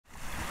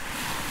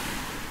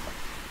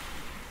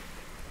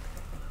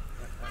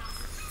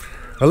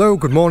Hello,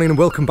 good morning and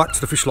welcome back to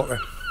the Fish Locker.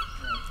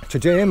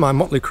 Today my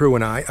motley crew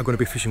and I are going to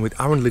be fishing with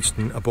Aaron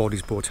Lidston aboard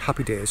his boat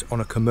Happy Days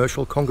on a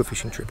commercial conger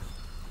fishing trip.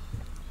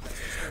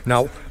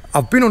 Now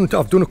I've done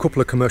a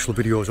couple of commercial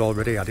videos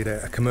already. I did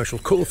a commercial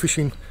cuttle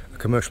fishing, a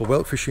commercial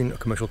whelk fishing, a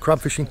commercial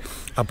crab fishing.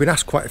 I've been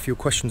asked quite a few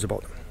questions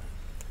about them.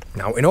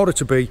 Now in order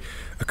to be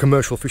a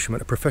commercial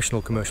fisherman, a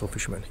professional commercial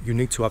fisherman, you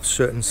need to have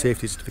certain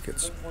safety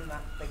certificates.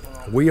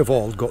 We have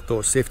all got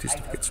those safety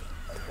certificates.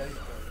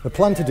 The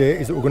plan today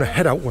is that we're going to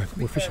head out,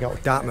 we're fishing out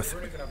of Dartmouth.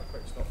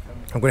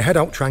 I'm going to head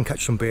out, try and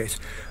catch some bait,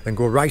 then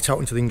go right out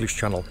into the English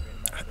Channel,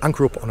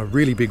 anchor up on a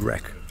really big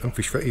wreck and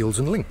fish for eels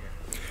and ling.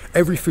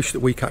 Every fish that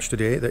we catch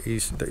today that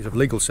is of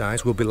legal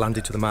size will be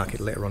landed to the market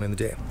later on in the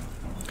day.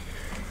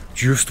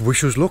 Just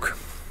wish us luck.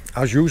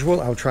 As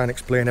usual, I'll try and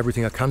explain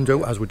everything I can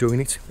do as we're doing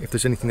it. If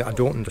there's anything that I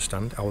don't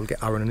understand, I will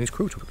get Aaron and his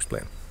crew to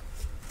explain.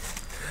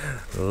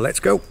 Let's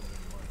go.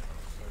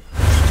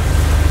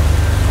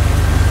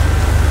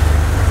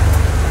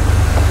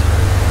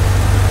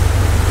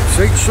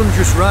 See, sun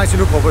just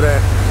rising up over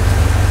there.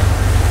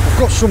 I've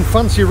got some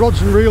fancy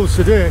rods and reels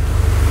today.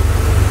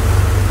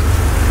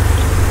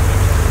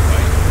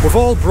 We've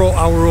all brought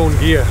our own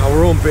gear,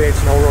 our own baits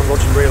and our own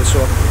rods and reels,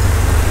 so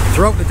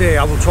throughout the day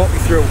I will talk you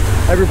through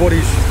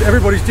everybody's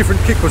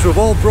different kick, because we've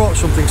all brought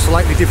something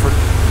slightly different.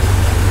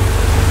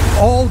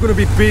 All going to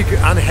be big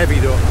and heavy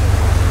though.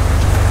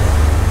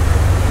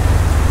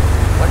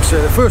 Like I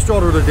say, the first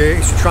order of the day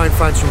is to try and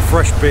find some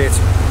fresh bait,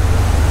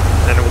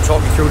 and then I will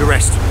talk you through the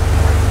rest.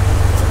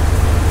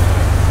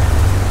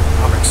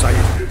 I'm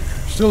excited.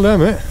 Still there,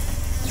 mate?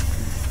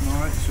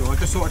 Alright, so I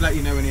just thought I'd let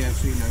you know anyhow,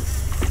 so you know.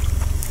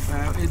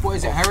 What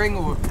is it, herring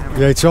or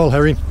herring? Yeah, it's all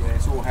herring. Yeah,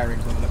 it's all herring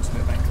on the looks of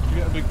it, mate. You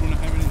get a big one of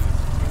herring?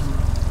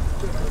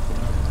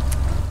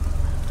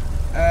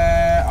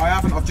 I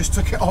haven't, I've just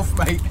took it off,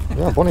 mate.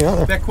 Yeah, bonny,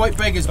 aren't they? They're quite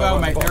big as well,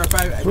 mate. They're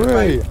about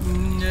 8.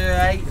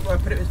 I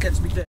put it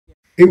against me.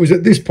 It was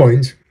at this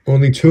point,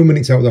 only 2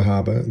 minutes out of the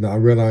harbour, that I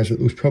realised that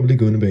there was probably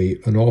going to be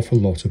an awful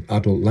lot of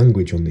adult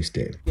language on this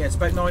day. Yeah, it's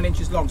about 9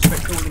 inches long, so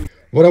it's taller.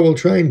 What I will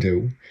try and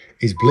do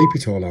is bleep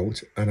it all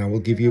out, and I will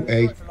give you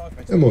a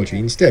emoji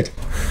instead.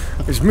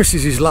 His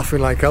missus is laughing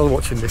like hell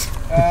watching this.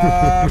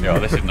 Yeah,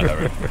 this isn't a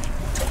herring.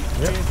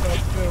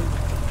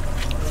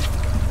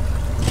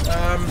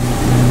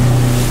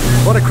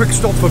 What a quick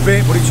stop for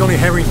bait, but it's only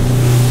herring.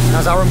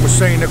 As Aaron was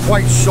saying, they're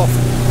quite soft.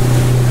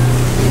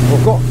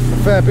 We've got a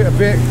fair bit of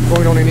bait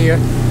going on in here,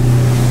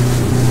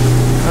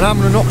 and I'm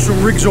going to knock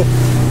some rigs up.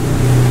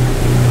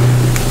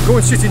 Go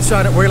and sit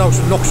inside at whalehouse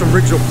and knock some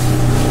rigs up.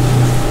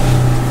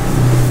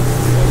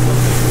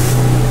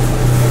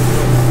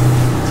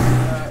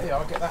 Yeah,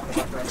 I'll get that in the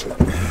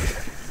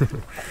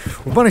background.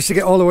 We've managed to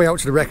get all the way out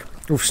to the wreck.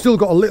 We've still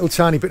got a little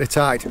tiny bit of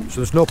tide,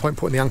 so there's no point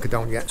putting the anchor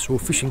down yet, so we're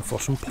fishing for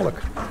some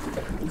pollock.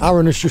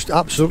 Aaron has just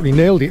absolutely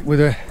nailed it with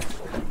a,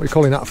 what are you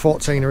calling that, a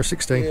 14 or a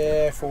 16?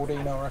 Yeah, 14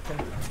 I reckon.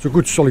 It's a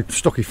good solid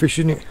stocky fish,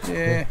 isn't it?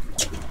 Yeah.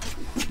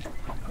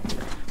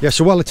 Yeah,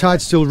 so while the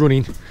tide's still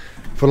running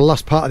for the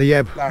last part of the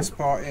ebb. Last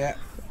part, yeah.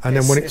 And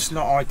then when it's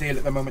not ideal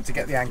at the moment to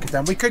get the anchor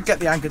down. We could get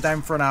the anchor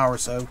down for an hour or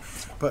so,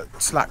 but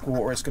slack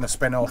water is going to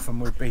spin off and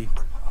we'll be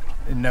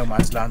in no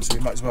man's land, so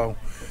we might as well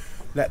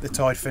let the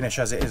tide finish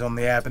as it is on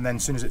the ebb, and then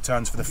as soon as it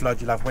turns for the flood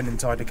you'll have wind and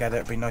tide together.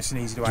 It'll be nice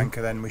and easy to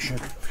anchor, then we should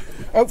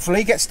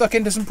hopefully get stuck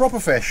into some proper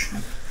fish.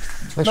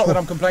 Nice Not one. that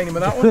I'm complaining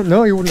with that one.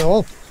 No, you wouldn't at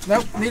all.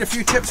 No, need a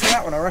few tips for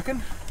that one I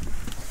reckon.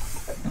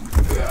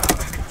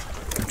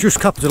 Just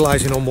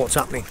capitalising on what's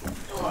happening.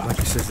 Like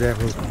he says there,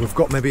 we've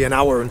got maybe an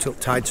hour until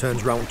tide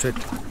turns round to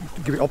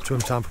give it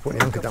optimum time for putting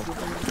the anchor down.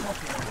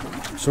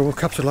 So we'll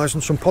capitalise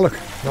on some pollock.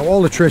 Now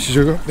all the traces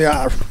they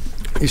are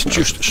is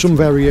just some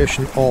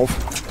variation of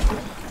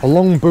a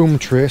long boom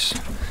trace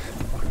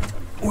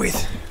with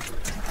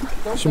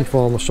some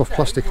form of soft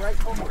plastic. Yeah.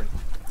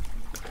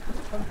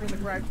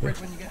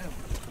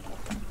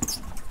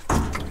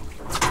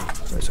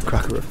 There's a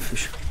cracker of a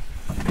fish.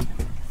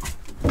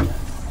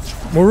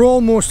 We're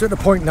almost at the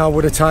point now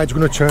where the tide's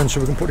going to turn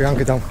so we can put the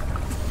anchor down.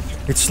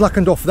 It's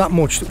slackened off that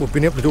much that we've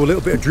been able to do a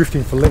little bit of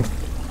drifting for ling.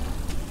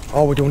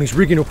 All we're doing is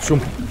rigging up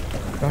some.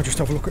 Now just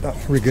have a look at that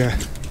rig there.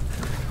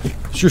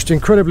 It's just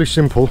incredibly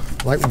simple,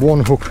 like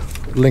one hook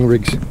ling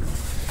rigs.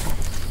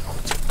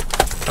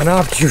 And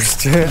I've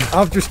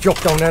just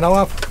dropped down there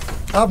now.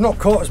 I've not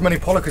caught as many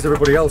pollock as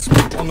everybody else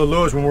on the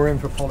lows when we're in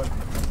for pollock.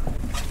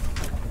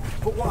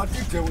 But what I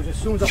did do was, as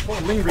soon as I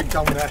put a ling rig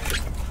down there.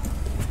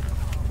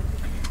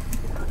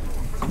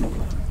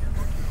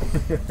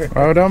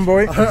 Well done,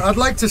 boy. I'd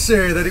like to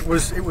say that it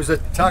was a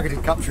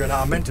targeted capture and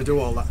I meant to do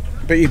all that.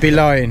 But you'd be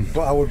lying.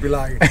 But I would be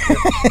lying.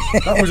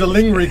 That was a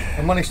ling rig.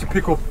 I managed to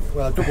pick up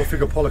a double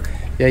figure pollock.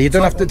 Yeah, you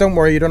don't have to. Don't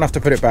worry, you don't have to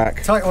put it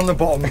back. Tight on the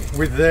bottom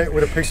with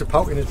a piece of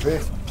pouting as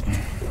bait.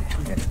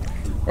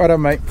 Well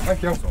done, mate.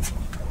 Thank you.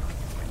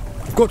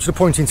 We've got to the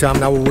point in time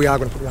now where we are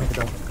going to put the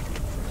anchor down.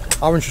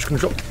 Aaron's just going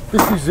to drop.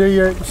 This is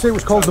you say it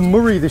was called the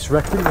Murray, this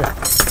wreck, didn't you?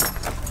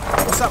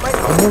 What's that, mate?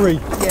 The Murray.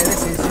 Yeah,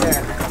 this is,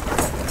 yeah.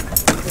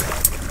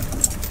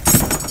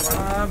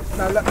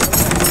 No, look.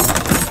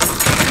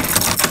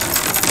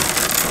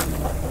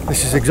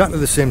 This is exactly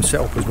the same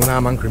setup as when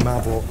I'm anchoring my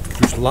boat,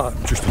 just a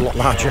lot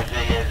larger.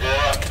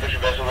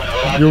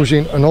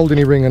 Using an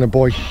Alderney ring and a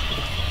buoy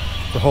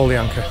to hold the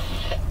anchor.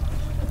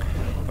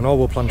 And all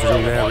we'll plan to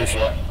do there is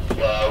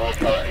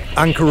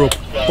anchor up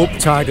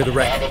tide of the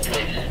wreck,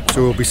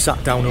 so we'll be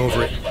sat down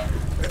over it.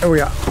 There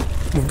we are.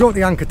 We've got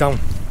the anchor down.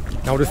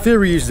 Now the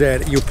theory is there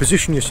that you'll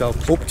position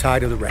yourself up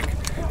tide of the wreck,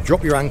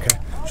 drop your anchor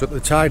so that the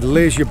tide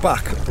lays your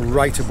back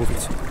right above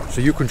it, so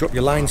you can drop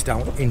your lines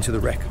down into the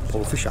wreck,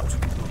 pull the fish out.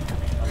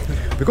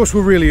 Because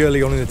we're really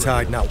early on in the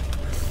tide now,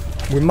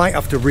 we might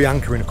have to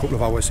re-anchor in a couple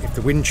of hours if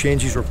the wind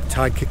changes or if the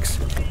tide kicks.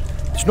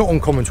 It's not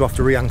uncommon to have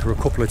to re-anchor a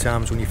couple of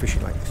times when you're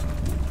fishing like this.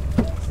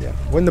 Yeah.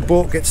 When the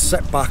boat gets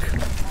set back,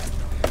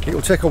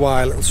 it'll take a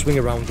while, it'll swing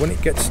around. When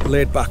it gets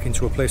laid back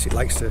into a place it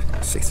likes to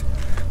sit,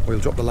 we'll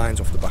drop the lines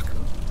off the back.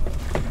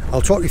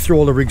 I'll talk you through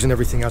all the rigs and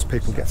everything as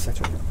people get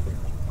set up.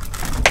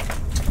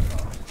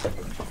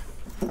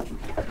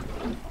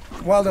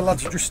 While the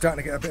lads are just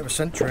starting to get a bit of a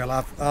scent trail,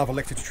 I've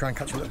elected to try and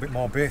catch a little bit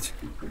more bait.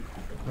 And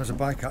there's a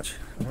bycatch.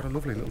 What a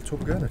lovely little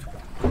tub gurnard.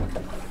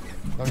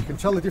 Now you can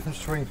tell the difference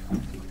between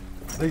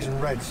these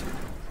and reds.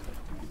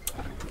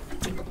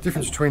 The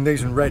difference between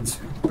these and reds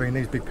being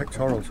these big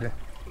pectorals here.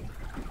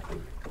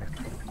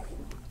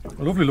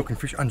 A lovely looking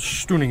fish and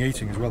stunning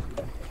eating as well.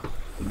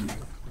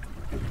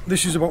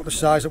 This is about the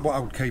size of what I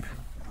would keep,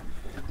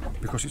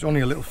 because it's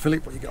only a little fillet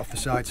but you get off the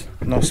sides.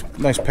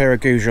 Nice pair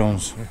of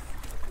goujons. Yeah.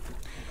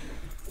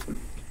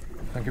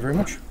 Thank you very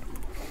much.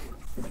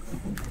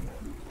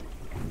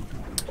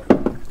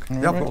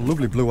 They've got a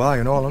lovely blue eye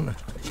and all, haven't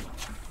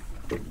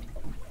they?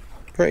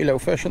 Pretty little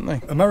fish, aren't they?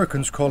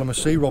 Americans call them a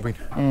sea robin.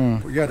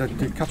 But yeah,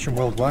 they catch them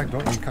worldwide,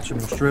 don't they? You catch them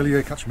in Australia,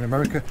 you catch them in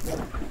America.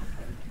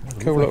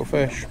 Cool little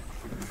fish.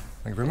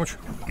 Thank you very much.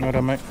 Well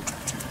done, mate.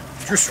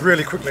 Just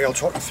really quickly, I'll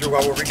talk you through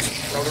our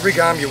rigs. Now the rig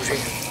I'm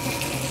using,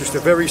 just a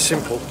very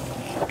simple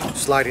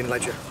sliding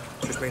ledger.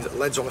 Just means that the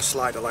lead's on a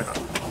slider like that.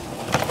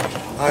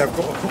 I have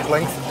got a hook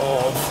length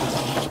of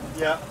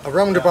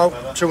around about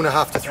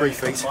 2.5 to 3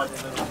 feet,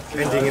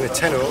 ending in a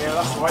 10-0,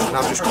 and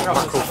I've just got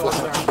mackerel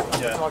flat.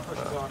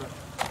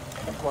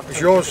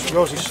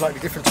 Yours is slightly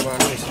different to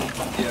mine, isn't it?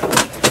 Yeah.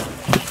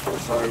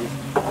 So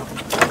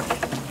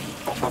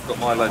I've got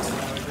my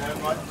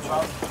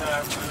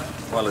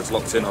lead's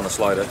locked in on a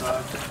slider.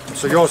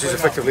 So yours is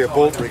effectively a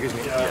bolt rig, isn't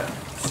it? Yeah.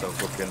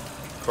 Self-hooking,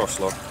 cross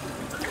lock,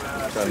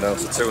 going down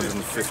to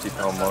 250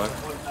 pound line.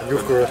 And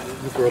you've got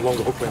a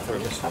longer hook length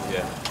than this.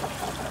 Yeah.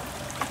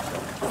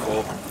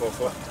 4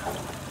 foot.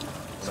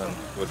 And then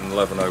with an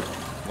 11-0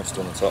 must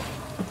on the top.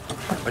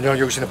 And you're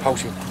using a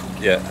pouting?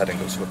 Yeah, heading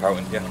hooks for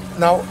pouting, yeah.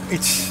 Now,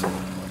 it's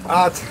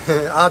hard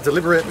to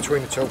deliberate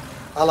between the two.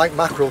 I like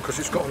mackerel because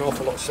it's got an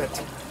awful lot of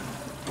scent.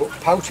 But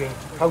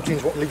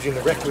pouting's what lives in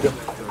the wreck with them.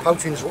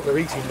 Pouting's what they're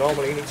eating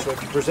normally, innit? So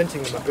if you're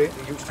presenting them a bait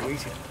they're used to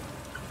eating.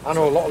 I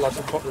know a lot of lads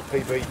have caught the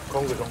PB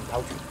congers on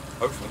pouting.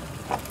 Hopefully.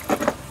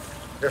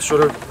 Yeah,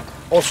 so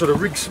also the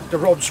rigs, the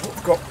rods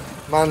we've got,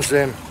 mine's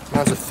a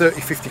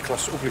 30-50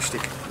 class ugly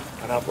stick,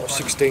 and I've got a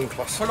 16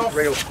 class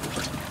reel.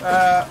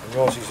 And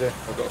yours is there.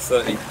 I've got a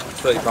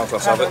 30 pound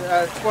class Abbott and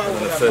then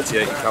a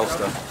 30-80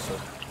 Calstar. So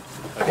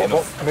What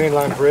about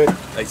mainline braid?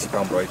 80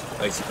 pound braid,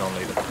 80 pound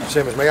leader.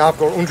 Same as me. I've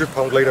got a 100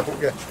 pound leader, but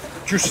yeah,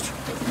 just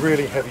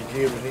really heavy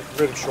gear in it,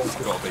 really strong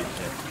stuff. Got to be,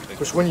 yeah.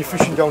 Because when you're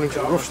fishing down into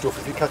the rough stuff,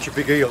 if you catch a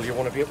big eel, you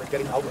want to be able to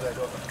get it out of there,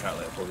 don't you? Can't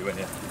let it pull you in,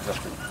 yeah.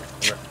 Exactly.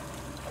 Yeah.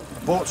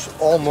 The boat's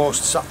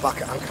almost sat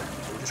back at anchor,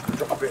 so we're just going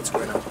to drop the baits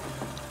going out.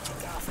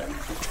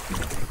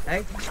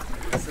 Hey,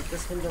 so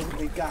this one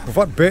doesn't need gas. We've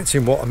had baits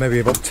in water maybe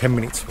about 10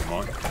 minutes.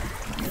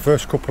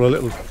 First couple of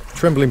little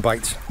trembling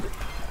bites.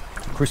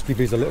 Crispy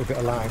viz a little bit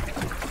of line.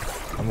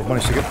 And we've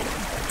managed to get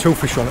 2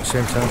 fish on at the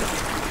same time.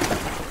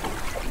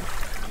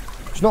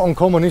 It's not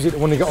uncommon, is it, that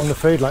when you get on the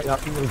feed like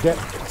that, you'll get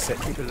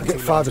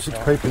 5 or 6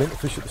 people into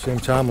fish at the same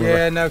time.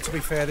 Yeah, no, to be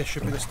fair, this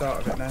should be the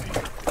start of it now.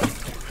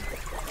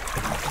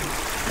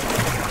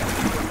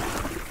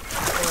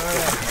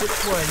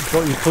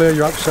 Thought you clear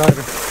your outside.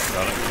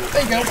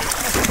 There you go.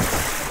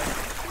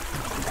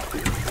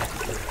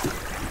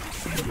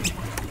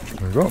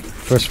 There we go.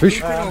 First fish.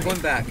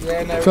 Going back.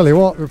 Yeah, no. Tell you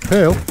what, they're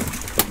pale. Yeah,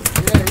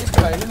 he's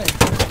pale, isn't he?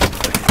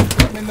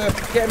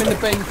 Get him in the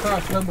bin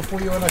first, then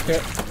before you unhook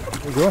it.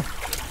 There we go.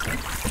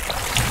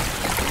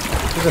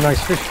 This is a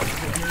nice fish.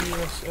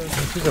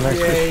 This is a nice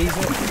fish.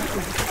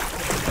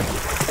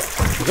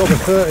 He's over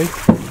 30.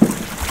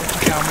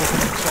 Yeah, I'm looking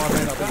at the side,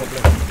 mate, that'll be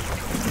lovely.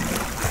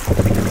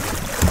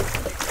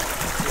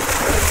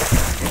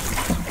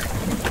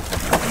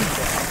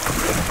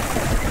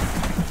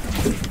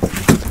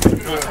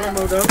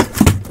 Well done.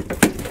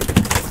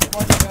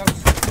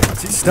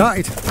 That's it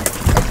started.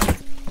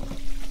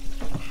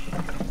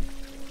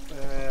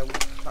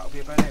 That'll be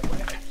about it,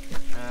 won't it?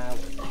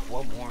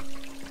 One more.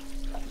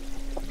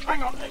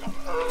 Hang on.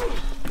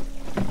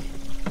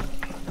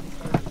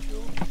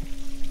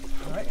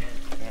 Right.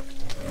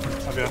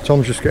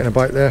 Tom's just getting a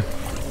bite there.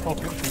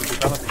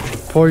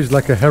 Poised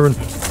like a heron.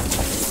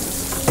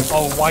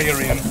 Oh,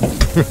 wiry and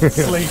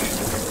sleek.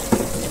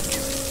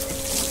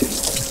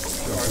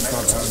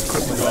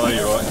 Oh,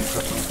 you're right.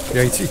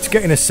 Yeah, it's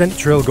getting a scent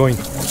trail going.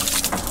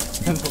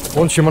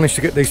 Once you manage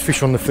to get these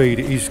fish on the feed,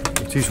 it is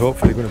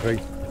hopefully going to be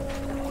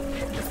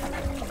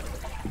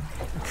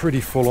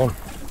pretty full on.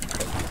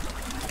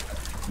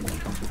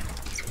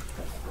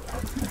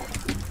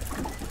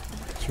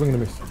 Swing and a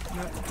miss.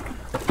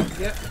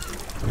 Yeah.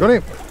 Got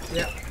it?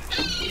 Yeah.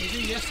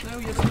 Yes, no,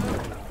 yes, no.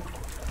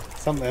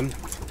 Something.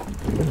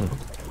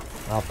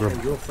 After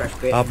Your fresh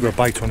bit. a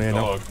bite on here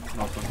now. Oh,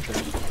 nice one.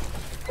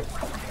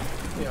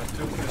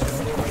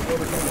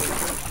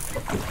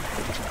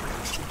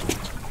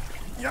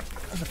 Yep,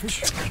 there's a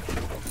fish.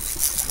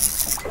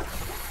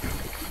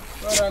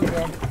 Well done,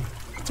 John.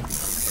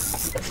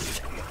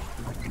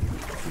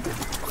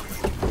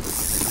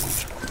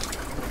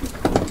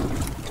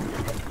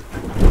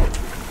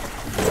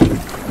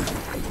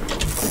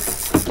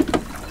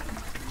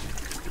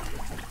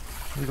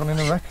 You gone in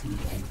a wreck?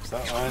 Is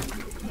that right?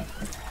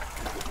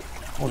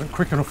 Wasn't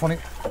quick enough on it.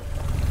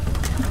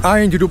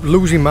 I ended up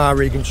losing my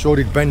rig and so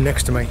did Ben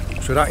next to me.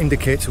 So that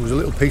indicates there was a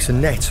little piece of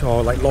net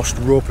or like lost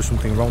rope or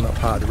something around that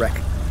part of the wreck.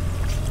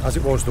 As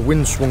it was, the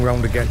wind swung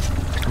round again.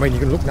 I mean, you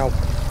can look now.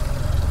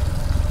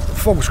 The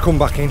fog's come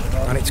back in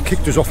and it's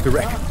kicked us off the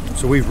wreck.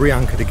 So we've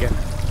re-anchored again.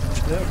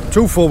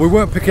 Twofold, we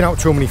weren't picking out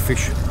too many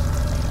fish.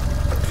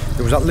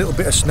 There was that little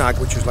bit of snag,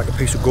 which was like a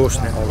piece of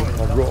ghost net or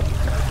rope.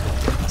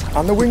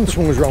 And the wind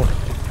swung us round.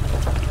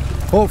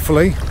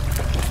 Hopefully,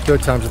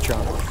 third time's a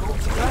charm.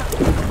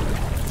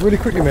 Really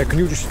quickly, mate, can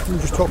you just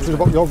talk to us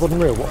about your rod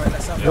and reel?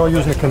 You're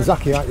using a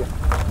Kanzaki, aren't you?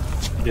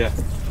 Yeah.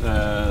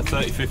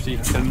 30-50,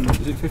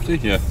 is it 50?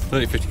 Yeah,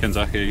 30-50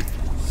 Kanzaki,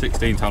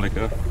 16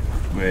 Talica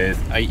with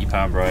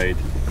 80-pound braid.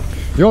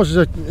 Yours is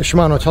a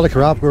Shimano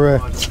Talica, I've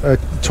got a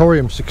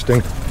Torium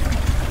 16.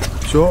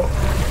 So,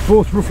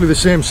 both roughly the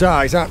same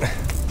size, aren't they?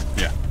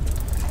 Yeah.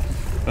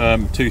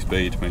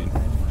 2-speed, I mean.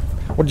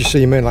 What did you say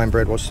your mainline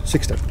braid was?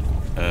 60?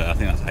 I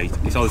think that's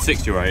 80. It's either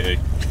 60 or 80.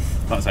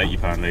 That's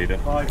 80-pound leader.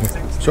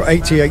 So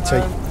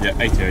 80-80. Yeah,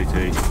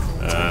 80-80.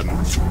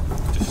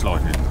 Just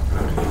sliding.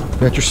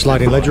 Yeah, just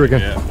sliding ledger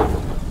again. Yeah.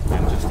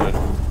 And just a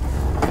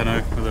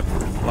tenno with a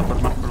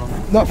leopard mackerel on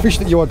it. That fish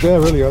that you had there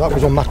earlier, that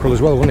was on mackerel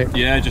as well, wasn't it?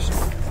 Yeah, just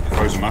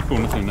frozen mackerel,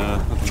 nothing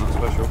that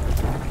special.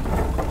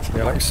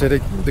 Yeah, like I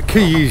said, the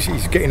key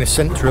is getting a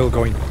scent trail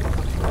going.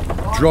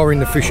 Drawing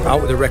the fish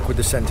out of the wreck with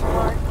the scent.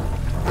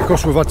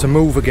 Because we've had to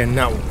move again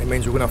now, it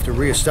means we're going to have to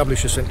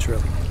re-establish a scent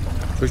trail.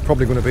 So it's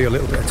probably going to be a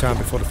little bit of time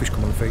before the fish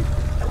come on the feed.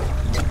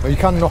 Now you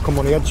can knock them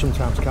on the head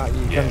sometimes, can't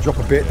you? You can drop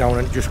a bait down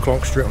and it just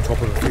clonks straight on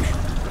top of the fish.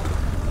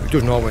 It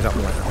doesn't always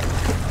happen like that.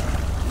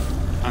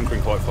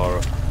 Anchoring quite far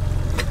up,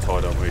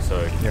 tide on we,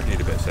 so you need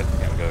a bit of set to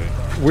get them going.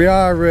 We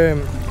are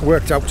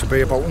worked out to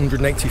be about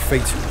 180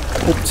 feet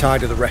up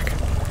tide of the wreck.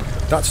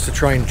 That's to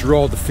try and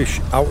draw the fish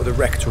out of the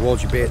wreck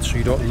towards your bait so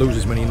you don't lose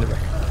as many in the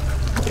wreck.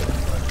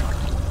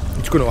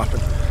 It's going to happen.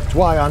 It's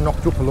why I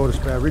knocked up a load of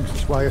spare rigs.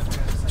 It's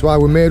why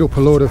we made up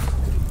a load of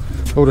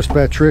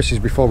spare traces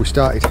before we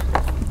started.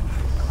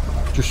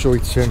 Just so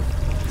it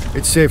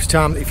saves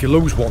time. If you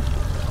lose one,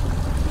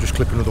 just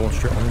clip another one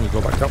straight on and you go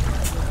back down.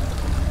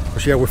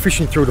 But yeah, we're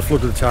fishing through the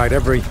flood of the tide.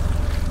 Every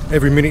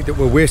minute that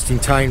we're wasting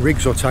tying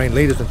rigs or tying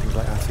leaders and things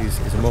like that is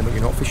a moment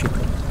you're not fishing.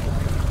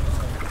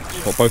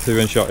 What, both of you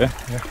in shot, yeah?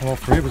 Yeah, well, all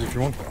three of us if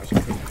you want.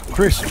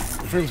 Chris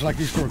feels like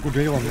he's got a good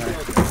deal on there.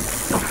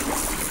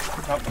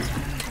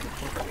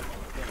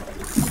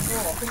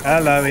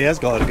 Hello, he has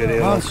got a good eel.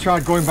 Man's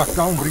tried going back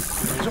down, but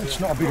it's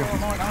not a big one.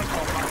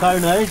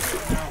 Tony,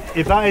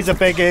 if that is a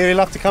big eel, you'll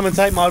have to come and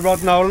take my rod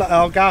and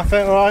I'll gaff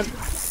it, alright?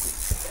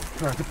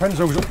 Well, it depends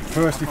who's up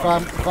first. If I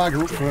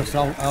go up first,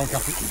 I'll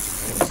gaff it.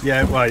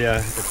 Yeah, well,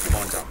 yeah. Just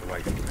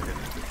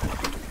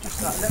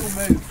that little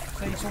move.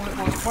 See, it's all it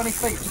was. 20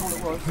 feet is all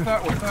it was.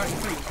 30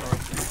 feet, sorry.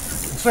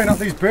 I'm saying that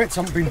these baits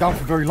haven't been down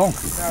for very long. No,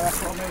 that's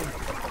what I mean.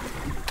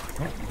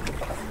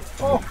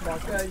 Oh, my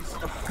days.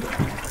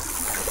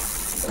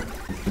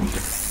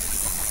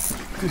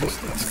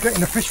 It's getting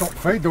the fish up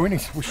feed though, isn't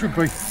it? We should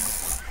be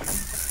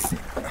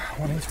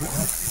one into it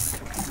now.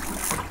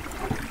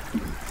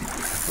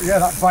 But yeah,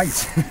 that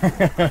bite.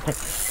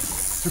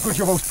 It's a good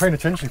job I was paying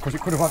attention because it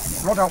could have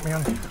had rod out my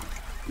hand.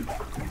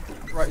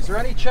 Right, is there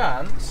any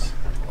chance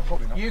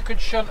you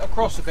could shunt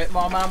across a bit,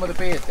 my man with a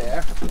beard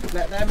there,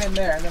 let them in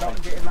there and then I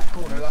can get in that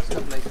corner, that's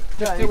lovely.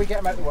 Just till we get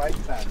them out of the way.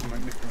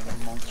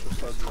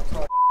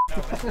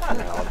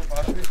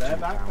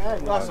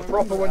 That's a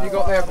proper one you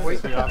got there, boy.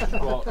 See you later.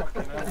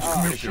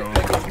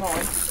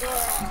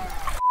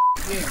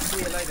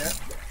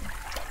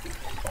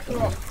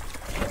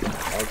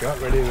 I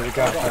got ready with the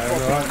gaff there,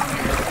 alright?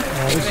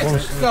 This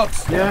one's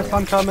Stubs. Yeah,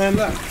 I'm coming.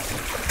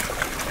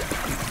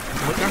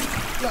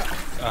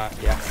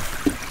 Yeah.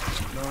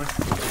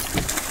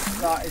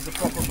 That is a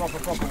proper one.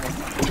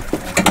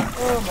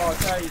 Oh my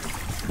days.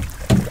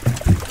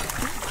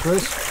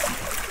 Chris.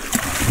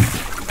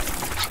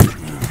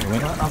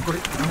 I've got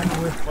it.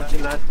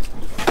 Watching that.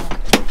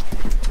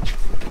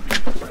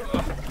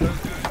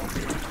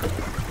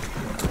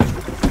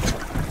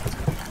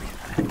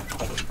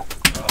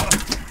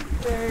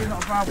 Hey,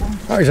 not a bad one.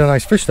 That is a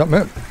nice fish, that,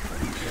 mate.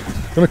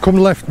 Gonna come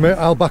left, mate.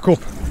 I'll back up.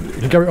 You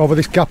can get it over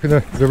this gap in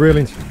the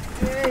railings.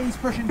 Yeah, he's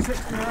pushing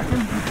 60, I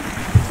reckon.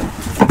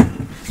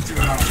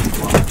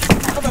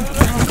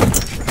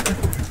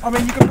 I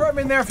mean, you can put him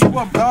in there if you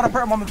want, but I want to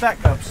put him on the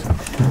deck, Dubs.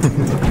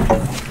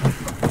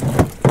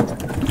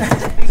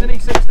 He's an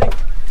E60.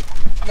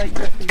 Late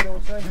 50s, I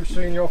would say. You've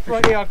seen your fish.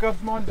 Right here,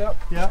 Gubs, mind up.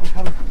 Yeah, I'm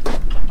coming.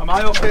 Am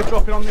I okay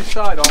dropping on this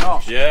side or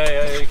not?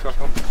 Yeah, you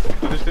crack on.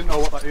 I just didn't know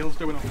what that eel's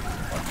doing.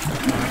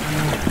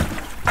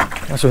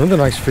 That's another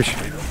nice fish.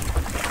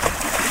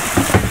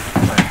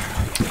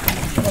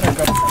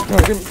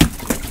 Right,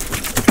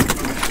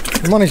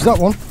 you managed that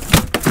one.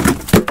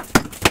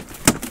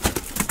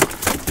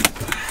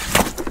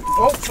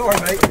 Oh, sorry,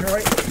 mate. You're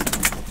right.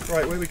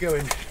 Right, where are we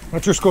going?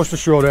 That just goes to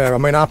show there. I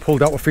mean, I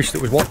pulled out a fish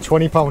that was, what,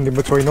 20 pound in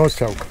between those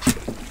two.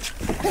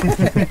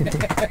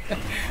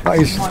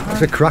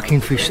 That's a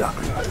cracking fish, that.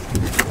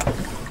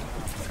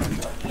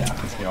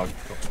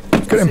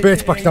 Get them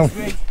baits back down.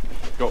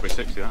 Got to be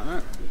 60, that, isn't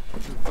it?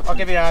 I'll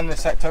give you a hand in a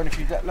sec, Tony, if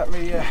you let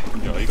me... Yeah,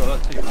 you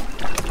got that too. Do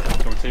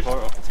you want to teapot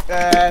it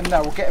off?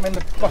 No, we'll get him in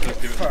the bucket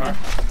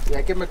first.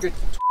 Yeah, give him a good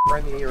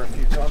around the ear a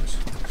few times.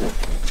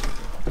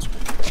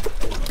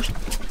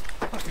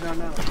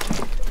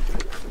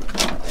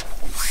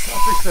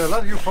 Fish there,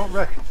 lad, you front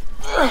wreck.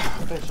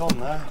 Fish on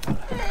there.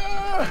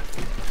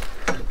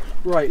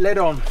 Right, lid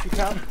on, if you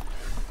can.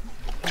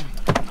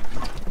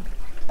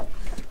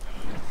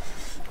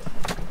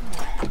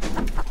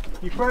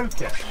 You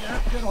broke it?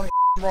 Yeah, good on it.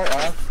 Right,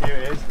 I have. Here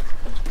it is.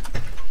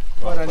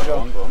 Well done,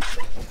 John. Go on.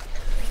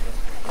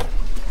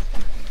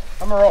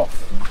 Hammer off.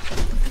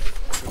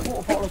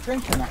 Water bottle of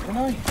drink in that, can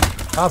I?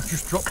 I've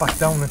just dropped back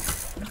down and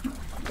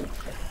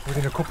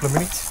within a couple of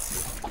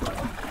minutes,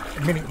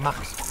 a minute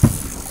max,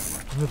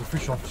 another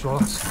fish on, so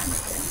that's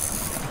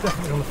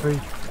definitely on the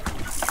feed.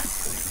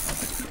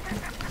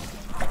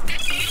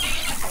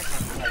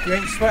 You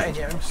ain't sweating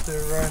yet,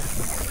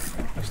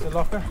 Mr.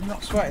 Locker. You're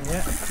not sweating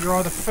yet. You're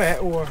either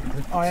fit or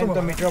I ain't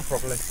done my job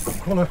properly.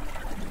 Colour.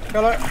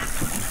 Colour.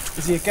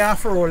 Is he a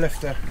gaffer or a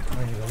lifter?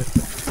 I need a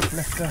lifter.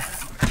 Lifter.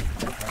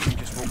 Let me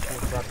just walk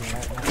towards Bradley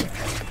right now.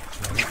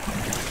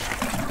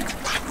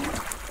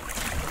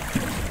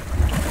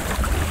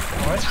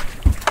 Alright.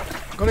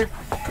 Got him.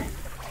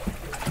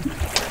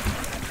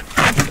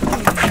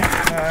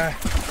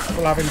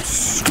 We'll have him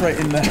straight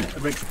in there.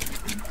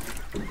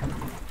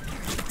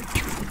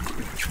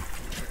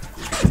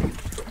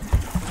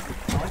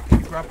 Alright,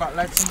 grab that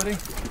leg, somebody.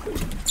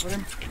 With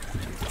him.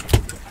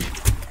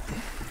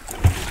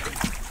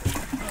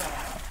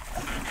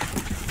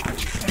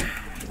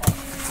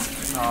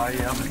 Oh,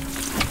 yeah.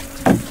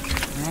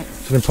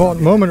 It's an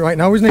important moment right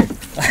now, isn't it?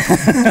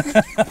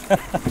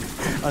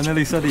 I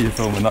nearly said you're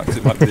filming that because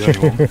it might be the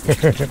only one.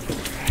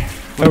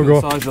 There we go.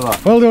 Look at the size of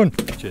that. Well done.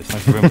 Cheers,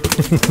 thank you very much.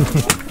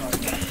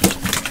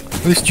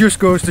 This just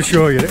goes to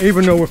show you that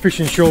even though we're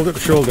fishing shoulder to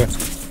shoulder,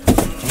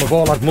 and we've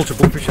all had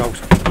multiple fish out,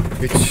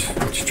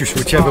 it's just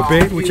whichever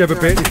bait you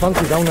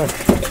fancy down there.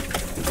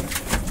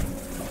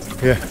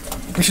 Yeah,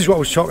 this is what I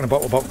was talking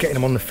about getting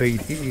them on the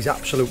feed. It is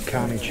absolute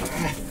carnage.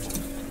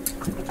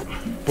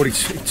 But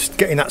it's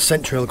getting that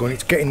scent trail going,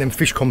 it's getting them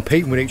fish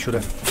competing with each other.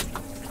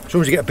 As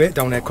soon as you get a bait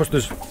down there, because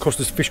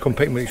there's fish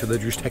competing with each other,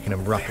 they're just taking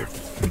them rapid.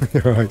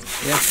 Right.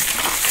 Yeah.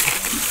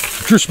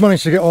 Just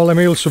managed to get all them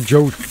eels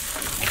subdued.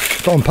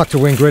 Got them packed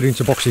away and graded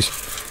into boxes.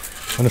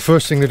 And the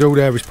first thing they do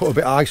there is put a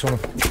bit of ice on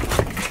them.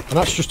 And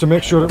that's just to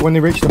make sure that when they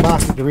reach the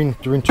market, they're in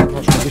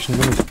top-notch condition.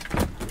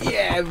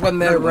 Yeah, when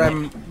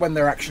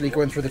they're actually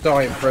going through the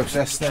dyeing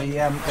process, they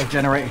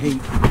generate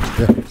heat.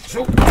 Yeah.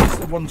 So that's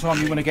the one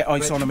time you want to get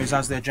ice on them is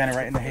as they're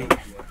generating the heat.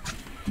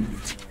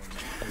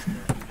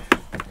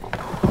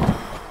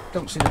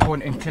 Don't see the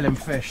point in killing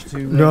fish to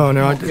No,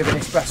 give it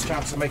its best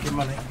chance of making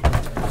money.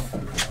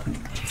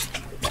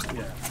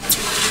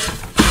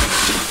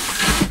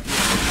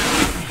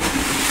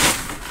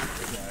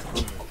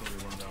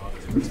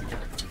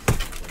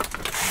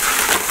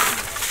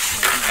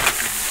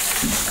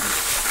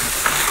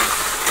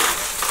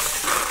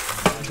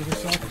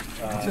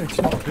 It's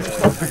not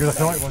as big as I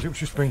thought it was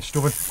just being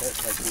stubborn.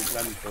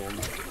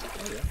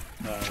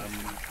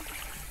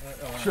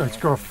 Sure, it's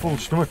got a full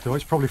stomach though,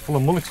 it's probably full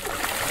of mullets.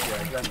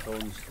 Yeah,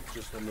 Glenthorne's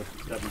just on the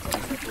Devon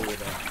forward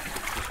there.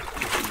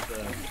 This is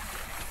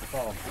the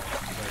farm.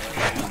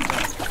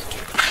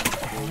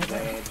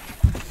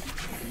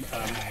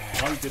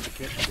 I did the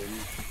kitchen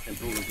in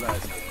Paul's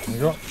Les. There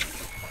you go.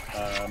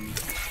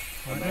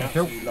 And they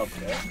absolutely loved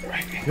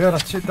it. Yeah,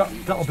 that's it,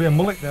 that'll be a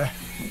mullet there.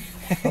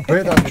 I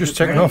bet that's just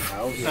taken off.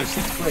 No,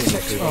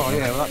 6'3". Oh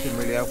yeah, well that didn't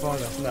really help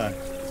either. No,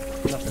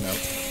 nothing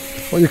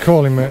else. What are you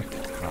calling, mate?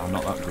 No, I'm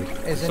not that big.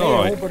 Is It's an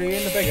alright. eel, but he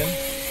in the big one.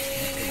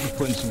 He's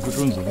putting some good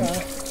runs on him.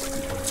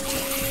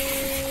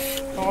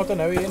 Oh, I don't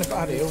know, he in a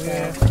bad eel,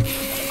 yeah.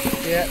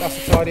 Yeah,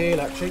 that's a tidy eel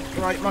actually.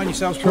 Right, mind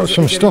yourselves. Got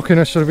some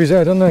stockiness sort of his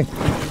head, hasn't he?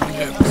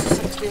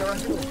 60 I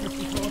reckon, or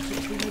 55,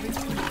 60 maybe.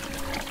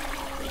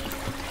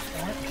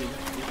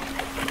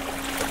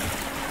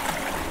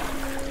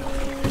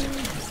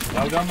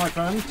 Well done, my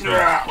friend.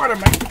 Yeah, wait a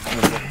minute.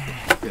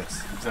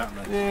 Yes,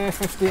 exactly. Yeah,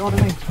 50 odd,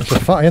 isn't he? That's a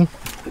fat in.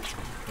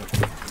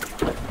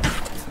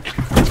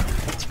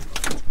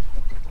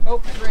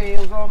 Conger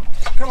Eels on.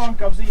 Come on,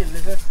 Gobsy, you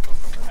lizard.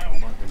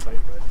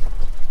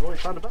 Oh,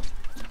 found a bit.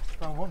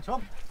 Found one,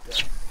 Tom.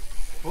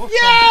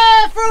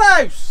 Yeah, full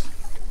house.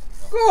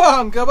 Go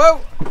on, Gobbo.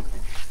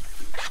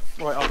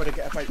 Right, I better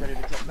get a bait ready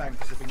to drop down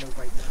because there'll be no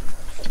bait there.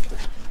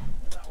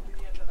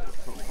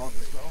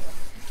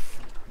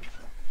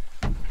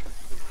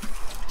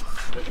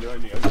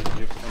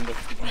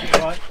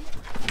 Right.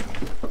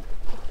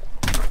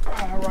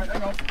 Right,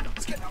 hang on.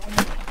 Let's get that one in.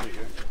 Is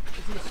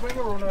he a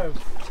swinger or no?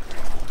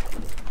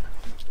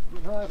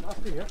 No, I haven't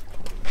asked you yet.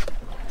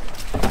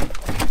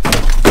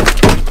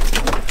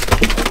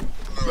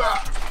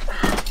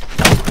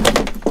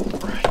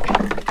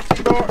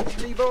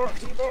 T-bar.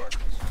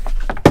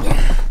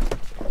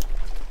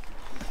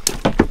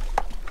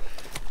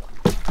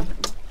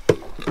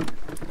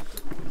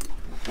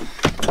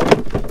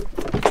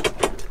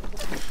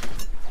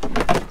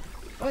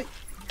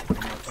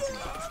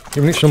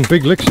 Giving it some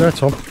big licks there,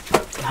 Tom.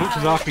 As much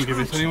as I can give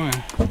it anyway.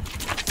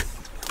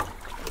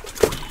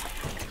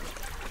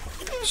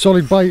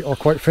 Solid bite or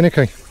quite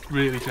finicky?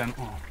 Really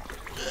gentle.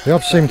 They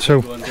have seemed to.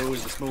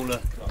 Always the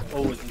smaller,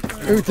 always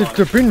the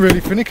They've been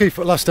really finicky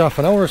for the last half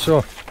an hour or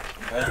so.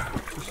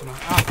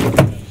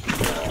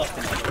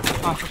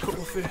 Half a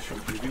couple of fish.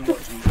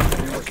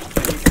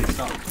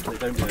 they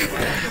don't do it.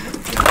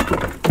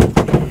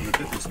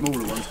 The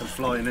smaller ones come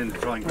flying in to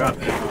try and grab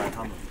it.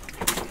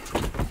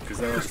 Because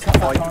they're just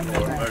fighting for it,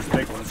 whereas the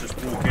big ones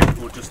just walk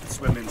in or just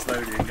swim in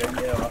slowly and go,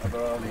 yeah,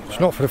 I'll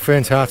It's not for the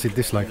faint-hearted,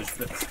 this lake.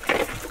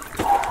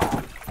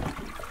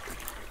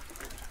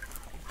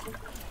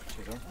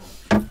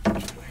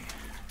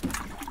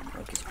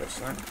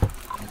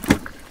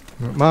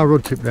 My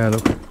rod tip there,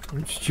 look,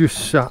 it's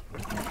just sat.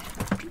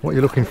 What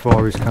you're looking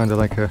for is kind of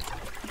like a,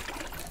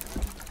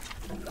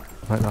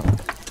 like that.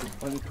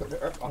 When you put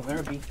the earth on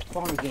there, be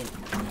fine again.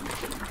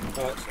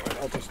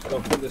 I'll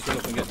put this one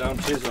up and get down.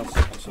 Cheers, I'll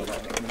sort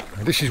that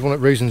out. This is one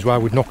of the reasons why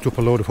we'd knocked up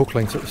a load of hook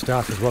lengths at the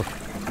start as well.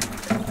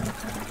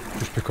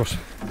 Just because,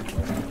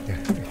 yeah,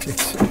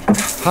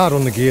 it's hard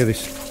on the gear,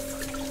 this.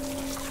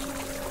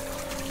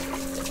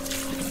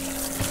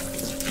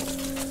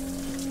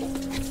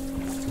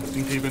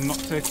 Even not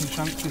taking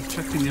chances,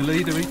 checking your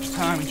leader each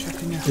time and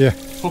checking your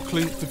hook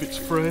length if it's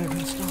frayed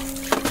and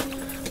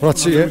stuff. Well,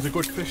 that's it. A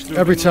good fish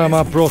Every time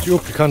I brought it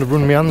up, you kind of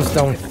run my hands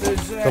down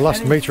the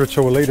last metre or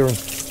two of leader. And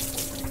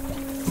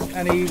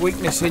any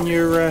weakness in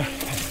your in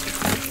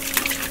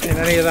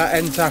any of that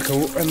end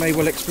tackle, and they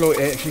will exploit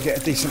it if you get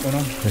a decent one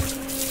on.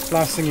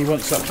 Last thing you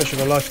want is that fish of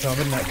a lifetime,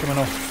 isn't it? Coming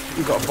off,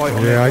 you've got a bite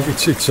on it. Yeah,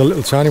 it's a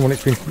little tiny one.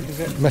 It's been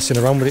messing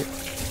around with it.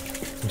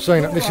 I'm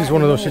saying that this is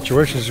one of those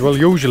situations as well.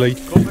 Usually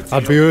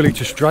I'd be early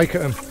to strike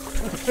at them,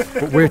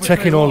 but we're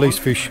taking all these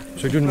fish,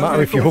 so it doesn't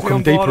matter if you hook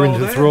them deeper into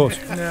the throat,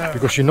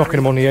 because you're knocking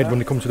them on the head when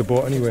they come to the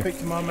boat anyway. Speak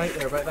to my mate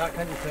there about that,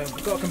 can't you, Tone?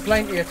 You've got a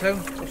complaint here, Tone.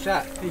 What's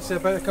that? He's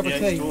about a cup of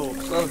tea.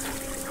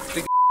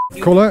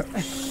 Colour,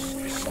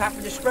 Snap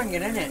with the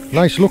springing, isn't it?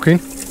 nice looking.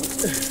 Yeah,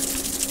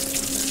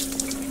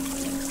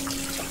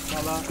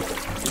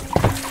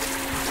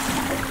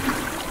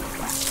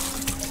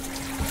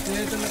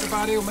 doesn't look a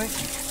bad eel, mate.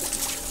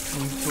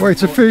 Wait,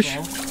 it's a fish.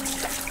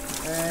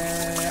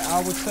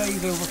 I would say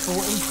he's over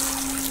 40.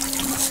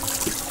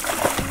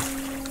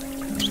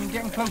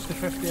 Getting close to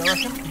 50, I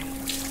reckon.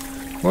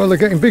 Well, they're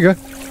getting bigger.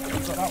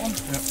 Got that one?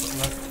 Yeah, got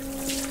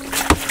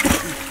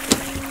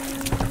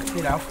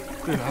the load.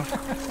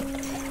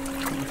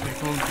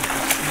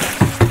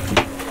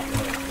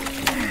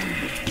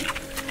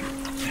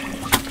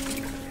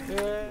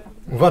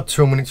 We've had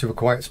 2 minutes of a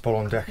quiet spell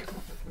on deck.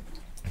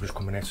 I'm just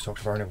coming here to talk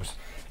to our neighbours.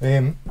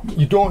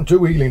 You don't do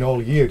eeling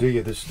all year, do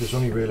you? There's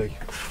only really...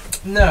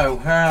 No,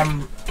 a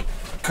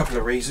couple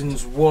of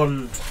reasons.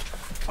 One,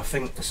 I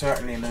think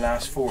certainly in the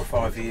last 4 or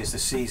 5 years the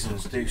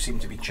seasons do seem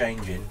to be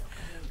changing,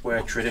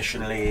 where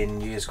traditionally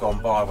in years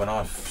gone by, when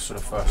I sort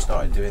of first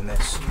started doing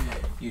this,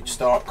 you'd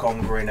start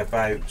congering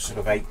about sort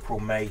of April,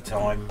 May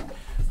time.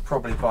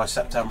 Probably by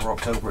September,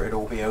 October it'd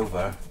all be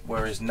over,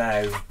 whereas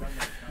now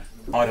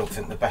I don't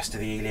think the best of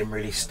the eeling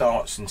really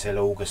starts until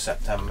August,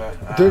 September.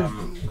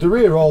 They're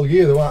here all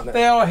year though, aren't they?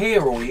 They are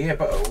here all year,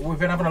 but we've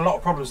been having a lot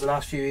of problems the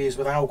last few years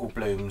with algal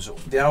blooms.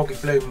 The algae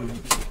bloom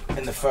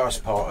in the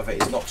first part of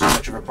it is not so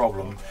much of a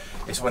problem.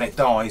 It's when it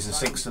dies and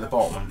sinks to the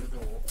bottom,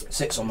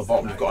 sits on the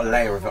bottom, you've got a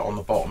layer of it on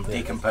the bottom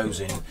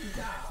decomposing.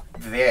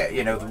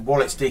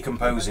 While it's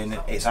decomposing,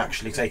 it's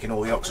actually taking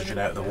all the oxygen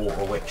out of the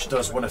water, which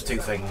does one of two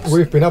things.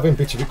 We've been having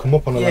bits of it come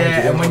up on the line.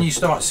 Yeah, and when you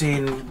start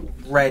seeing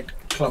red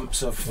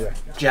clumps of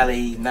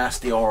jelly,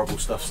 nasty, horrible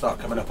stuff start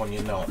coming up on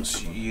your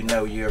knots, you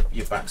know your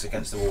back's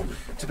against the wall.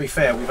 To be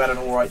fair, we've had an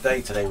all right day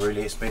today.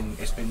 Really, it's been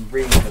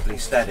reasonably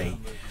steady,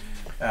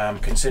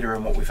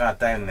 considering what we've had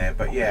down there.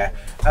 But yeah,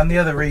 and the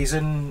other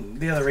reason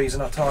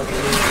I target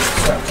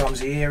certain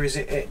times of year is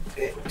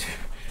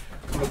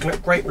I'm a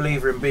great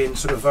believer in being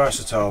sort of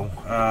versatile.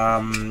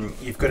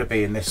 You've got to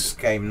be in this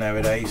game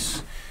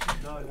nowadays.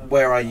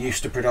 Where I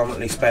used to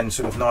predominantly spend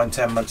sort of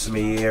 9-10 months of my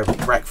year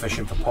wreck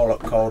fishing for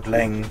pollock, cod,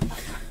 ling,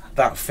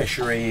 that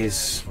fishery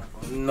is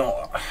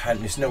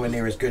and it's nowhere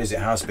near as good as it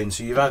has been.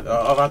 So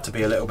I've had to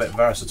be a little bit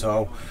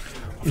versatile.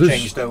 I've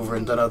changed over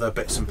and done other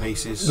bits and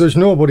pieces. There's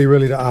nobody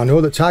really that I know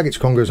that targets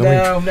congers.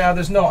 No,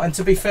 there's not. And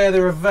to be fair,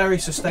 they're a very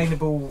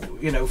sustainable,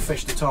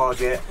 fish to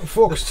target.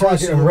 Folks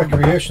target them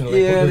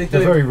recreationally, yeah, but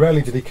they're very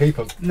rarely do they keep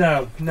them.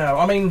 No.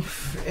 I mean,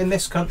 in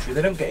this country,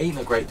 they don't get eaten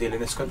a great deal in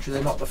this country.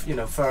 They're not the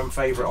firm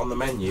favourite on the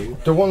menu.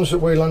 The ones that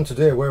we land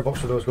today,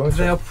 whereabouts are those going to?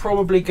 They'll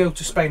probably go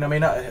to Spain. I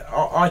mean,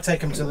 I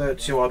take them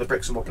to either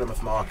Brixham or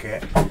Plymouth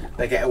Market.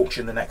 They get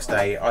auctioned the next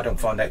day. I don't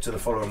find out till the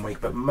following week.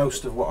 But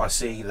most of what I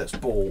see that's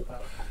bought,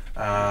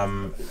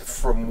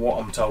 from what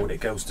I'm told, it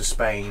goes to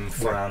Spain,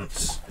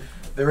 France.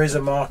 There is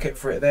a market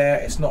for it there.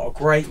 It's not a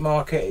great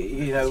market,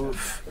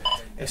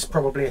 it's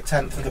probably a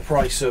tenth of the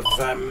price of.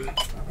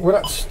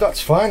 Well,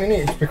 that's fine, isn't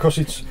it? It's because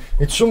it's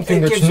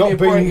something that's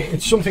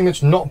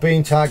not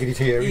being targeted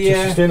here. It's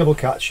a sustainable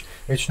catch.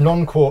 It's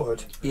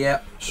non-quoted.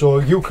 Yeah. So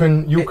you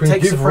can it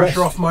takes give the pressure rest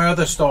off my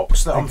other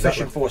stocks that I'm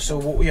fishing for. So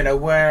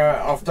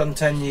where I've done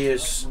 10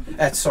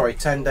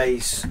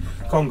 days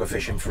conger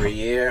fishing for a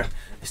year.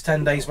 It's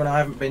 10 days when I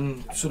haven't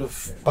been sort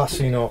of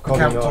bassing or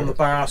camped on the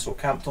bass or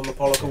camped on the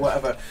pollock or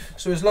whatever.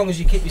 So as long as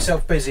you keep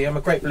yourself busy, I'm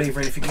a great believer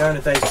in if you can earn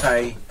a day's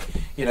pay,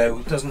 you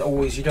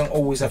don't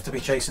always have to be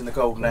chasing the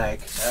golden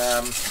egg.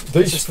 It's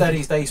a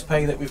steady day's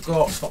pay that we've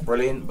got. It's not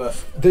brilliant,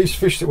 but these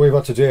fish that we've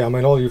had today, I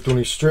mean, all you've done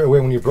is straight away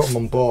when you've got them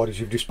on board is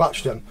you've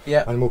dispatched them,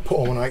 and we'll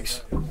put them on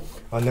ice,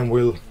 and then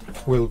we'll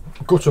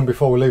gut them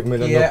before we leave them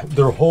in. And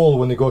they're whole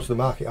when they go to the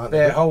market, aren't they?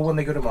 They're whole when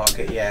they go to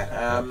market.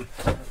 Yeah,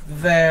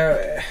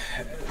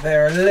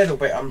 they're a little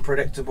bit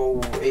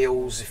unpredictable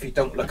eels if you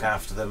don't look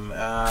after them.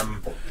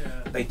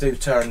 They do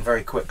turn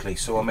very quickly,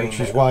 so I mean,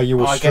 which is why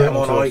I get them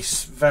on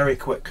ice very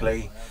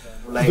quickly.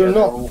 Later,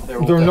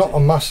 they're not a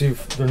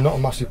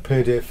massive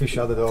payday fish,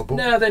 are they though? But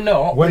no, they're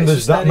not. When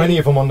there's that many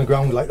of them on the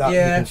ground like that, you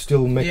can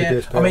still make a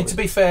day's pay. I mean, to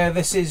be fair,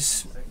 we've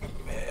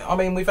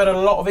had a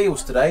lot of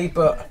eels today,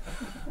 but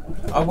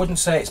I wouldn't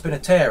say it's been a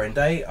tearing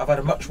day. I've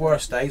had much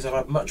worse days, I've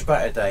had much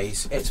better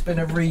days. It's been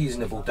a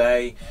reasonable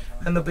day,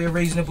 and there'll be a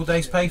reasonable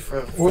day's pay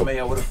for me,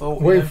 I would have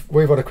thought.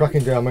 We've had a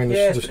cracking day. I mean,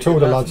 there's two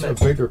of the lads that have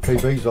beat their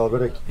PBs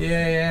already.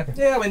 Yeah,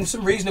 I mean,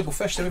 some reasonable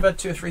fish there. We've had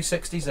 2 or 3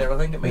 60s there, I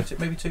think. It makes it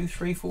maybe 2,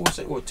 3, 4,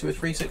 6, or 2 or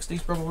 3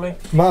 60s probably.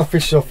 My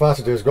fish so far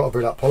today has got to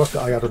be that pollock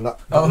that I had on that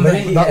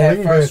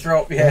first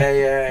drop.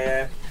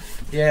 Yeah,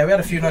 we had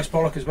a few nice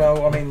pollock as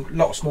well. I mean, a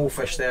lot of small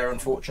fish there,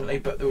 unfortunately,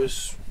 but there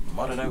was,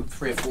 I don't know,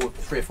 three or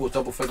four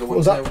double figure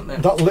ones there, wasn't there?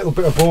 That little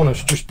bit of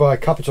bonus just by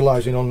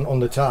capitalising on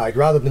the tide,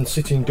 rather than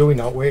sitting doing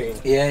that waiting.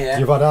 Yeah.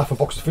 You've had half a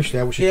box of fish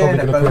there, which is probably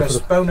going to pay for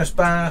the bonus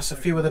bass, a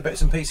few other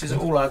bits and pieces. It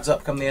all adds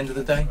up come the end of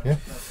the day. Yeah.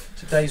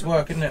 It's a day's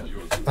work, isn't it?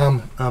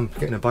 I'm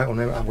getting a bite on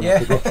there. Have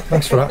to go.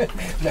 Thanks for that.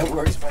 No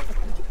worries, mate.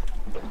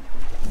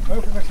 I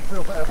hope it makes you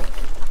feel better.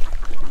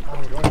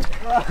 Give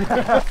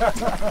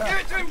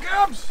it to him,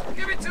 Cubs!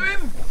 Give it to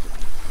him!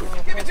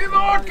 Give it to him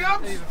hard,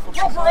 Cubs!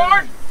 Proper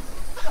hard!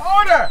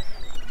 Harder!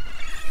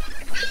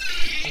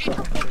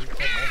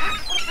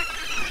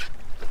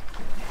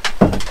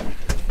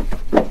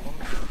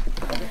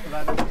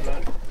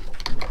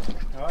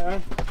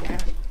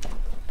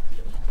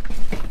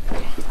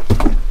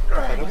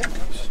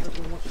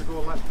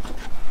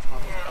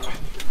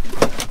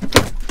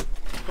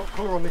 Got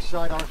colour on this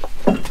side, Aaron.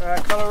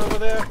 Colour over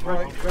there.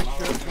 Right.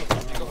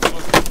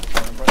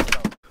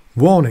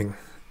 Warning: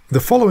 the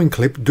following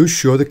clip does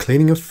show the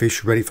cleaning of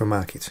fish ready for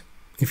market.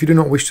 If you do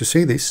not wish to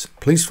see this,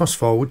 please fast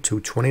forward to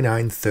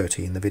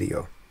 29:30 in the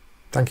video.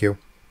 Thank you.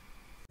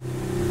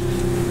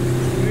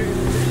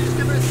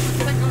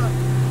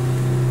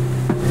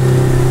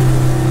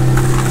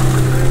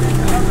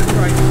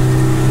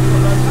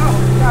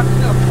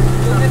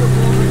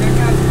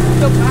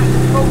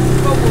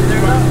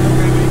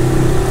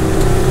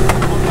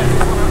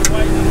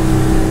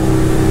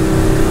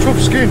 Tough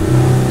skin.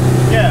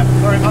 Yeah,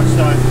 very much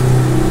so.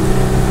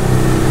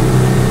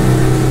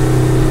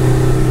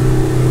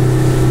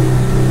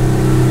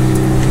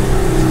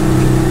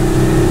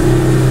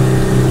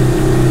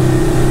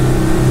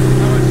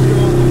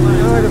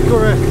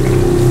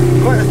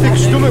 Quite a thick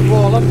stomach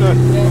ball, haven't they?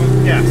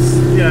 Yes,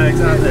 yeah,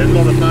 exactly. A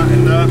lot of fat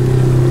in there.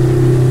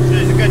 So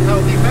it's a good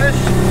healthy fish.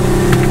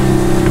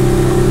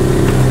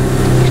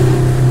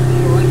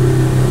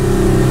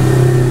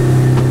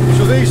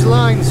 So these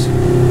lines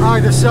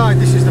either side,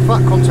 this is the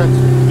fat content?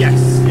 Yes,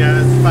 yeah,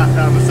 there's fat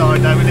down the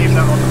side there. We leave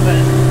that on the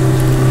fish.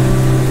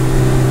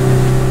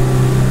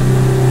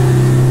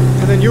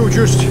 And then you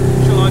just...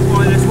 Shall I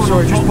fly this one?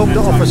 Sorry, just popped it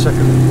off a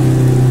second.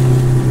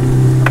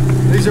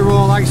 These are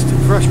all iced and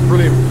fresh,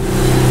 brilliant.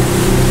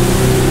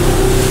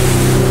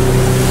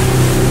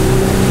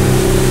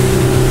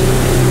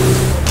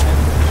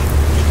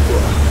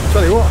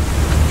 Tell you what,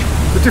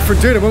 it's a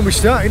different day than when we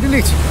started, isn't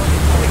it?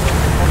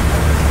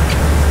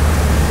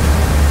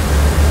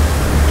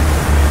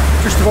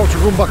 Just about to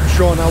run back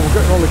ashore now, we're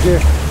getting all the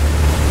gear.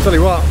 Tell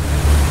you what,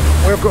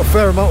 we have got a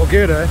fair amount of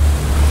gear there.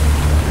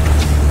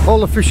 All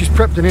the fish is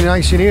prepped and in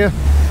ice in here.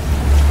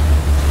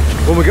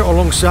 When we get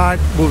alongside,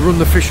 we'll run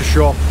the fish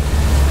ashore.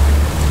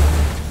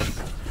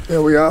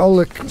 There we are, all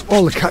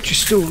the catch is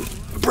still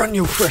brand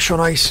new, fresh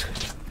on ice.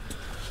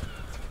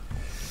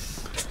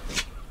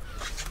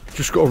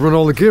 Just got to run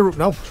all the gear up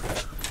now.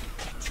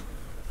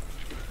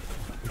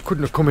 You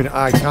couldn't have come in at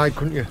high tide,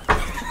 couldn't you?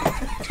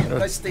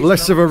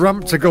 Less of a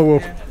ramp to go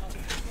up.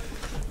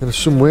 There's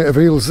some weight of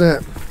eels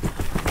there.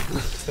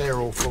 They're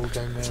all full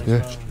down there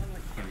Yeah. as well.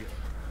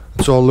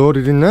 It's all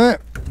loaded in there.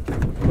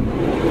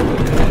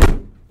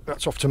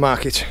 That's off to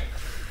market.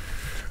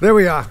 There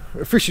we are.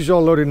 The fish is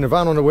all loaded in the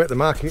van on the way to the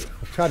market.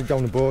 I've tidied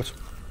down the boat.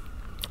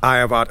 I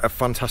have had a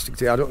fantastic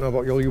day. I don't know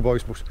about you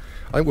boys, but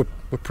I think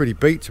we're pretty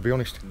beat, to be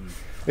honest.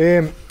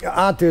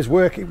 Hard day's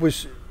work. It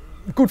was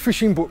good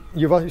fishing, but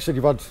you said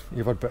you've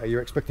had better.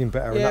 You're expecting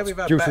better, Yeah, and we've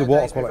that's had due to better the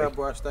water days, we've quality. had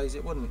worse days.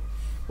 It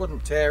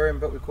wouldn't tear him,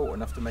 but we caught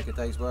enough to make a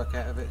day's work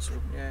out of it. So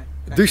yeah.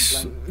 can't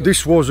complain.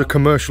 This was a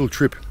commercial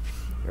trip.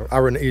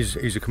 Aaron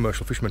is a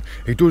commercial fisherman.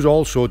 He does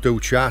also do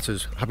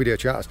charters, Happy Day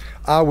charters.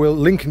 I will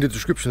link in the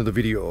description of the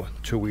video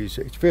to his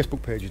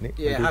Facebook page, isn't it?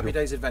 Yeah, Happy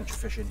Days Adventure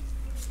Fishing.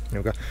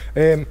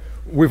 Okay.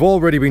 We've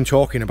already been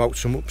talking about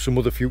some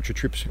other future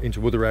trips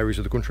into other areas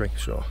of the country,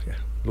 so yeah,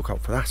 look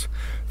out for that.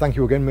 Thank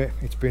you again, mate.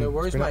 It's been, No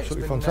worries, it's been mate.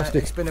 absolutely It's been,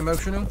 fantastic. it's been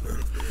emotional.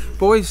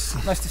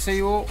 Boys, nice to see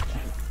you all.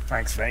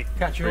 Thanks, mate.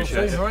 Catch you all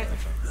soon, alright?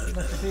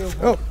 Nice to see you all.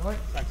 Oh. Alright?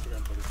 Thanks again,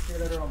 buddy. See you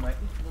later on, mate.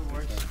 No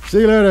worries. See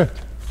you later.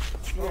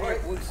 Alright.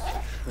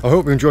 I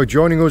hope you enjoyed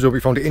joining us. I hope you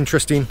found it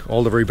interesting.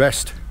 All the very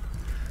best.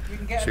 You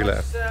can get See you later.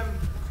 us,